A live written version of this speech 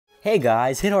Hey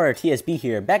guys, HitHorror TSB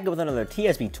here, back with another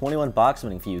TSB 21 box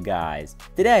opening for you guys.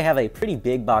 Today I have a pretty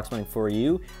big box opening for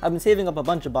you. I've been saving up a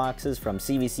bunch of boxes from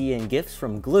CVC and gifts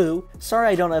from Glue. Sorry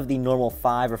I don't have the normal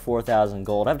 5 or 4,000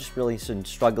 gold. I've just really been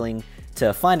struggling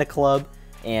to find a club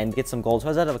and get some gold. So I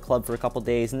was out of a club for a couple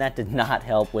days and that did not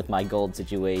help with my gold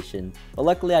situation. But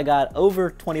luckily I got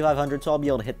over 2,500, so I'll be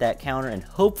able to hit that counter and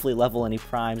hopefully level any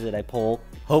primes that I pull.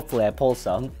 Hopefully I pull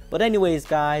some. But anyways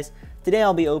guys, today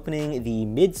I'll be opening the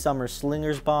Midsummer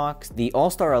Slingers box, the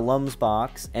All-Star Alums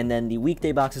box, and then the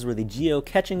weekday boxes were the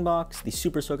Geo-Catching box, the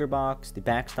Super Soaker box, the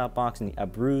Backstop box, and the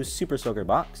Abruz Super Soaker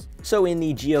box. So in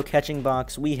the Geo-Catching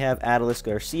box, we have Adolis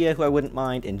Garcia, who I wouldn't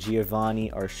mind, and Giovanni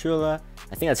Archula.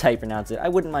 I think that's how you pronounce it. I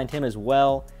wouldn't mind him as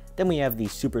well. Then we have the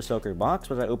Super Soaker box,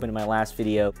 which I opened in my last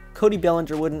video. Cody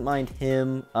Bellinger, wouldn't mind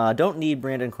him. Don't need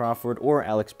Brandon Crawford or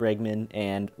Alex Bregman,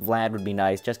 and Vlad would be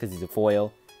nice just because he's a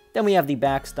foil. Then we have the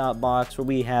Backstop box where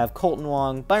we have Colton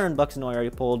Wong, Byron Buxton, who I already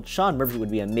pulled, Sean Murphy would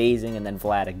be amazing, and then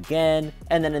Vlad again.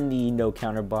 And then in the no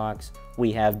counter box,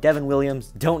 we have Devin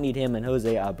Williams, don't need him, and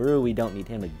Jose Abreu, we don't need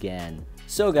him again.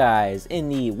 So guys, in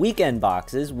the weekend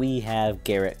boxes, we have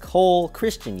Garrett Cole,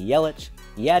 Christian Yelich,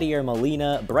 Yadier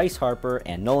Molina, Bryce Harper,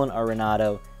 and Nolan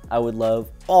Arenado. I would love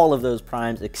all of those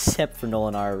primes except for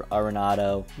Nolan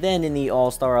Arenado. Then in the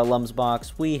All-Star Alums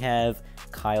box, we have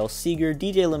Kyle Seager,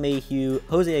 DJ LeMahieu,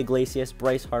 Jose Iglesias,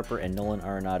 Bryce Harper, and Nolan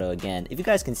Arenado again. If you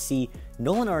guys can see,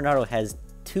 Nolan Arenado has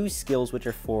 2 skills which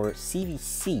are for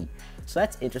CVC. So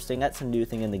that's interesting. That's a new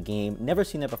thing in the game. Never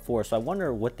seen that before, so I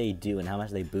wonder what they do and how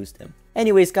much they boost him.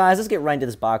 Anyways, guys, let's get right into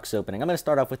this box opening. I'm going to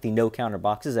start off with the no counter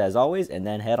boxes as always, and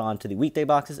then head on to the weekday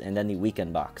boxes and then the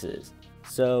weekend boxes.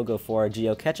 So go for our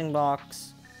Geo-Catching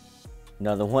box.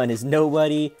 Another one is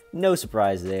nobody. No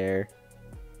surprise there.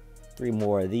 3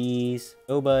 more of these.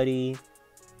 Nobody.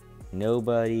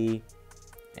 Nobody.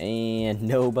 And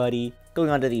nobody.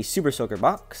 Going on to the Super Soaker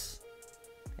box.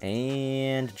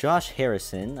 And Josh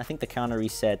Harrison. I think the counter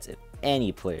resets if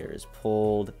any player is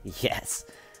pulled. Yes.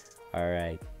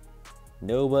 Alright.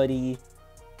 Nobody.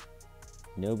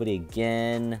 Nobody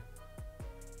again.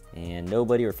 And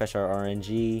nobody. Refresh our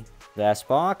RNG. Last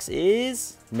box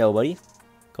is nobody.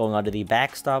 Going on to the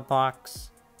Backstop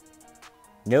box.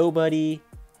 Nobody.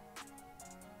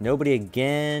 Nobody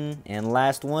again. And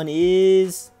last one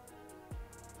is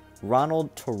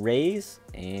Ronald Torres.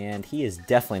 And he is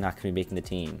definitely not going to be making the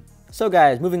team. So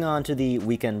guys, moving on to the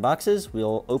weekend boxes.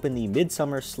 We'll open the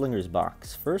Midsummer Slingers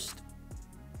box first.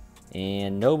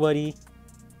 And nobody.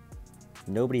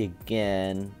 Nobody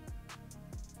again.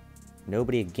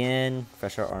 Nobody again.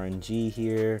 Fresh our RNG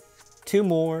here. 2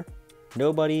 more.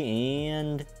 Nobody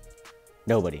and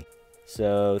nobody.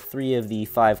 So 3 of the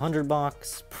 500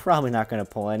 box. Probably not going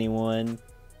to pull anyone.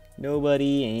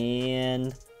 Nobody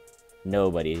and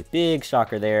nobody. Big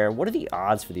shocker there. What are the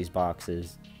odds for these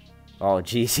boxes? Oh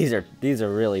geez, these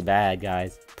are really bad,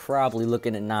 guys. Probably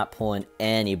looking at not pulling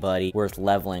anybody worth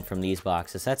leveling from these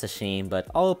boxes. That's a shame, but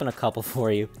I'll open a couple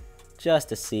for you just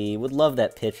to see. Would love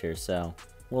that pitcher, so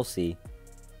we'll see.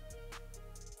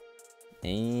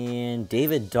 And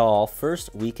David Dahl,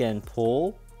 first weekend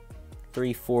pull.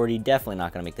 340, definitely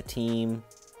not going to make the team.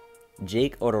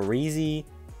 Jake Odorizzi,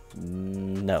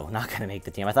 no, not going to make the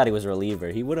team. I thought he was a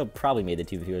reliever. He would have probably made the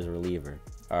team if he was a reliever.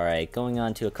 All right, going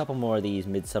on to a couple more of these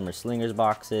Midsummer Slingers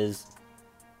boxes.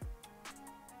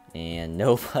 And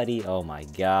nobody, oh my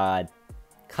god.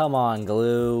 Come on,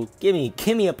 Glue. Give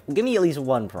me at least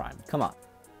 1 prime. Come on.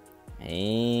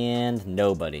 And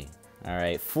nobody. All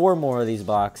right, 4 more of these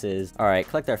boxes. All right,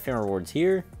 collect our fan rewards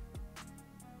here.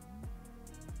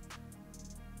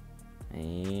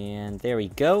 And there we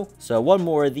go. So 1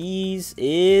 more of these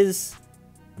is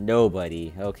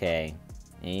nobody. Okay.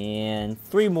 And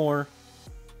 3 more.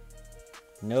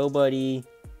 Nobody.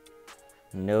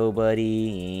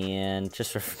 Nobody. And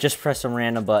just press some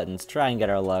random buttons. Try and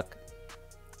get our luck.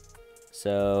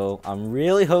 So I'm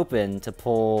really hoping to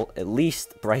pull at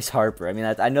least Bryce Harper. I mean,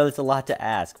 I know that's a lot to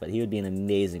ask, but he would be an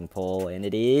amazing pull. And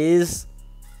it is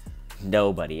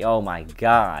nobody. Oh my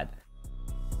god.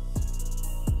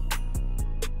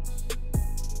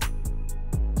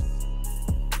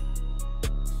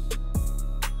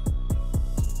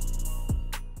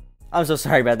 I'm so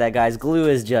sorry about that, guys. Glue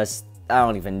is just, I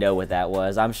don't even know what that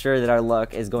was. I'm sure that our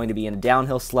luck is going to be in a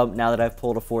downhill slump now that I've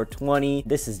pulled a 420.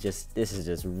 This is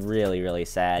just really, really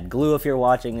sad. Glue, if you're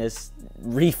watching this,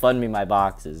 refund me my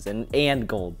boxes and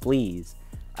gold, please.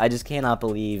 I just cannot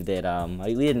believe that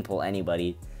we didn't pull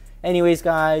anybody. Anyways,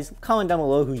 guys, comment down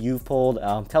below who you've pulled.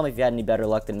 Tell me if you had any better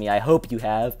luck than me. I hope you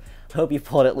have. I hope you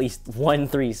pulled at least 1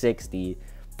 360.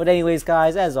 But anyways,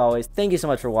 guys, as always, thank you so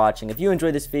much for watching. If you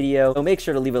enjoyed this video, make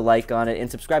sure to leave a like on it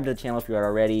and subscribe to the channel if you aren't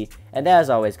already. And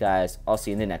as always, guys, I'll see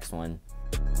you in the next one.